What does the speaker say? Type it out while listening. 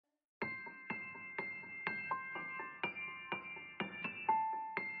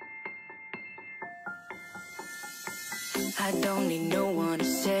I don't need no one to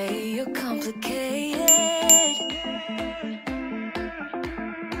say you're complicated,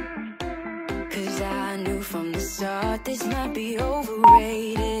 'cause I knew from the start this might be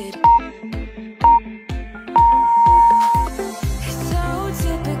overrated. It's so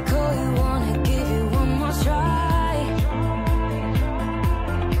typical, you wanna give it one more try,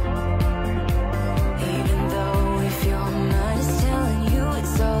 even though if your mind is telling you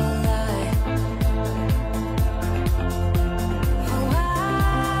it's all a lie. Oh,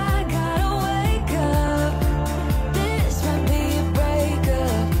 I gotta wake up, this might be a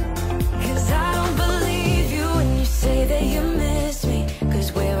breakup, 'cause I don't believe you when you say that you miss me. 'Cause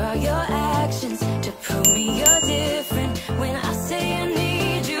where are your actions to prove me you're different? When I say I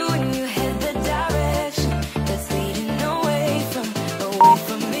need you and you head the direction that's leading away from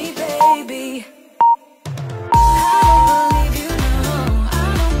me, baby. I don't believe you, no. I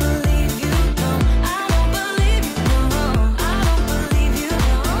don't believe you, no. I don't believe you, no. I don't believe you,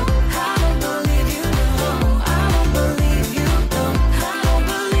 no. I don't believe you, no. I don't believe you, no. I don't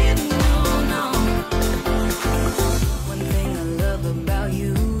believe you, no. One thing I love about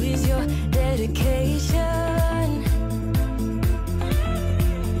you is your dedication.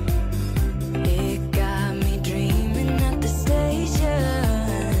 It got me dreaming at the station.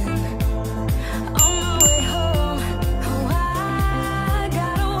 On my way home, oh, I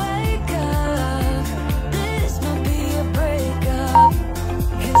gotta wake up, this might be a breakup,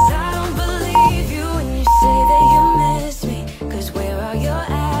 'cause I don't believe you when you say that you miss me. 'Cause where are your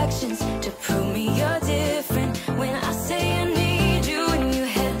actions to prove me you're different? When I say I need you and you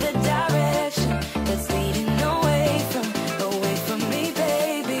head the direction that's leading away from me,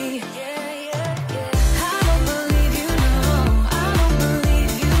 baby. Yeah, yeah, yeah. I don't believe you, no. I don't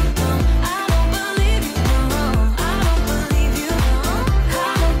believe you, no. I don't believe you, no. I don't believe you, no.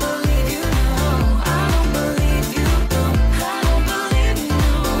 I don't believe you, no. I don't believe you, no. I don't believe you,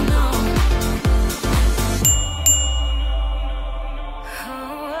 no.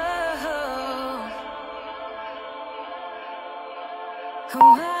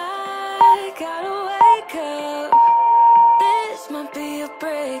 Oh, I gotta wake up, this might be a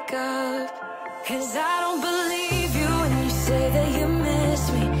breakup, 'cause I don't believe you when you say that you miss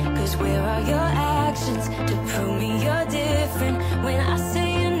me. 'Cause where are your actions to prove me you're different? When I say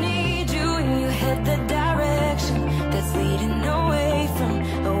I need you and you head the direction that's leading away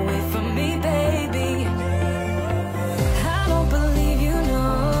from me, baby. I don't believe you, no.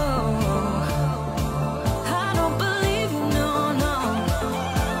 I don't believe you, no, no.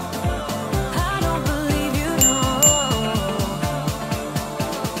 I don't believe you, no.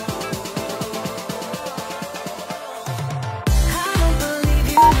 I don't believe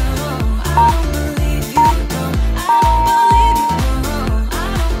you, no. I don't believe you, no. I don't believe you, no. I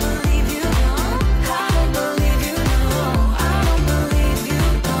don't believe you, no. I don't believe you, no. I don't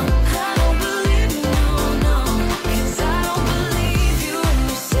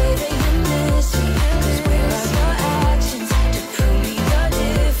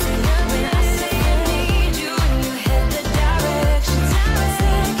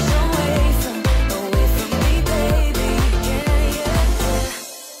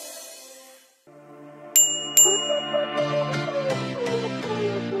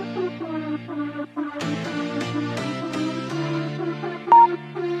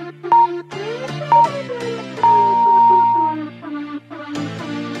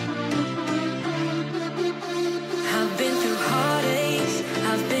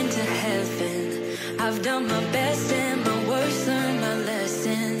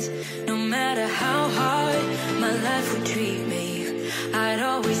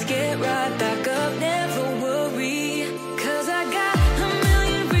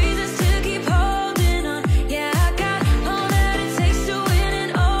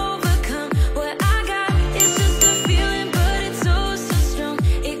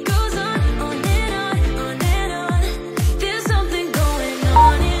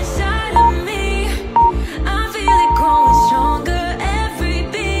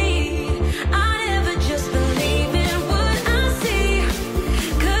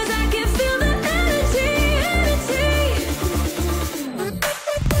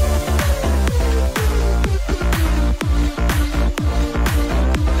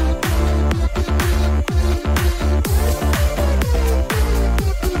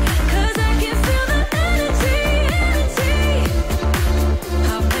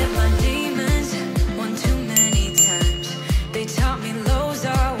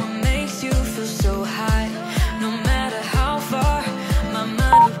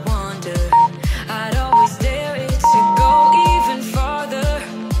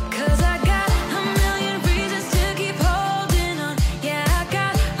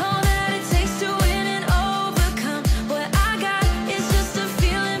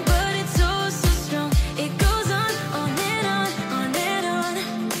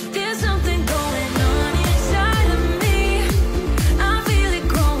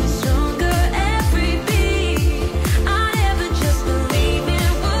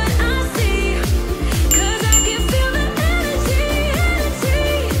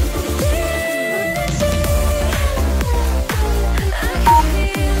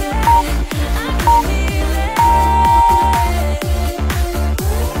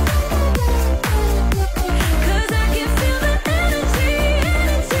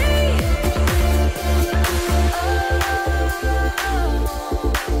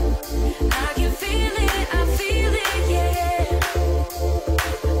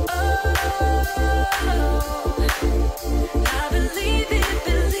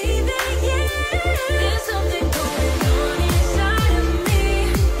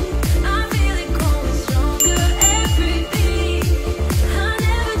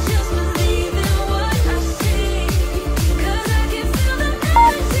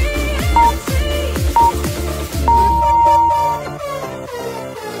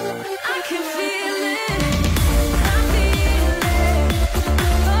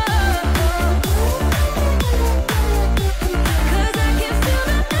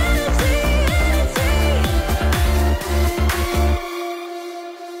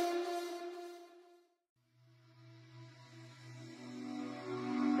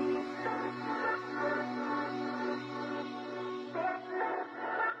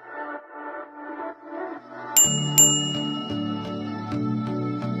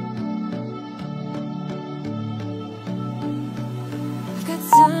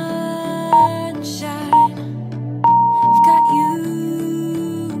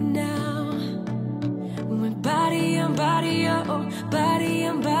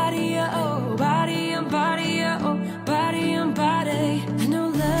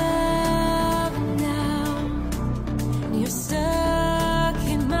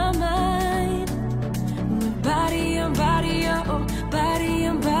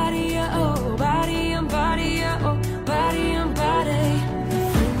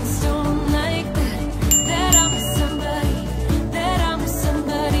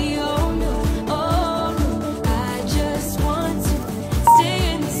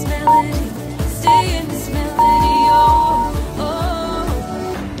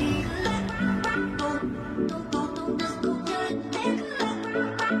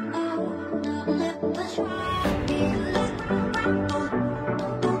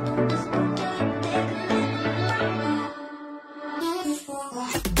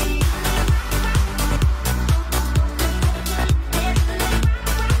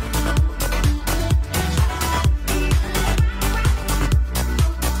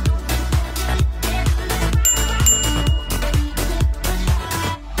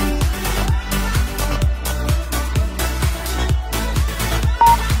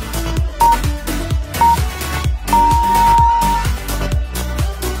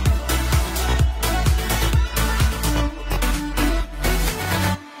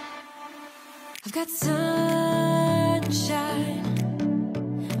I've got sunshine,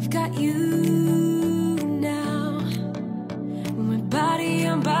 I've got you now. My body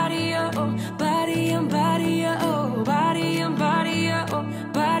on body, oh, body on body, oh, body on body, oh,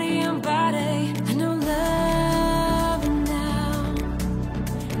 body on body. I know love now,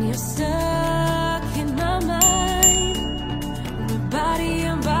 and you're stuck in my mind. My body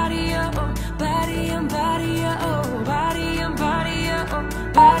on body, oh, body on body, oh, body on body, oh,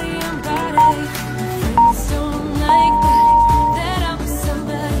 body on body. Friends don't like that I'm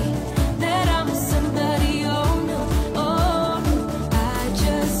somebody, that I'm somebody, oh no, oh no. I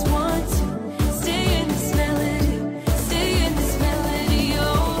just want to stay in this melody, stay in this melody, oh,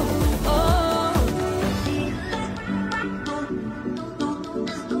 oh.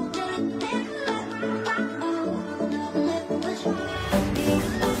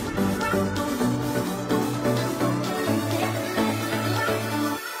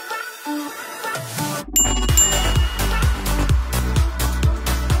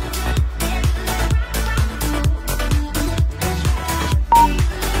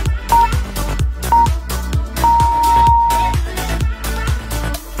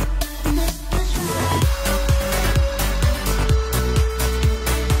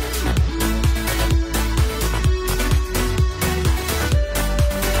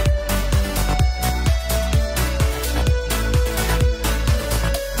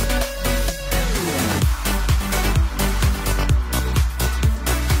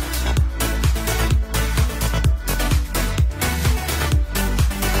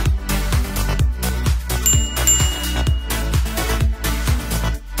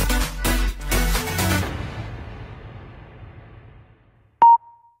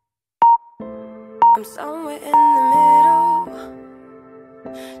 I'm somewhere in the middle,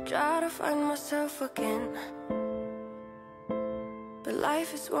 try to find myself again. But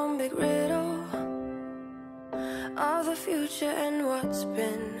life is one big riddle of the future and what's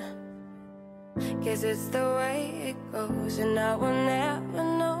been. Guess it's the way it goes, and I will never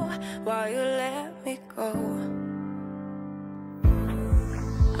know why you let me go.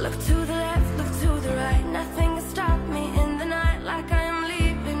 Look to the left, look to the right, nothing can stop me in the night, like I am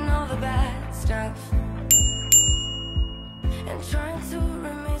leaving all the bad stuff and trying to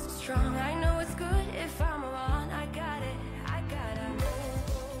remain so strong. I know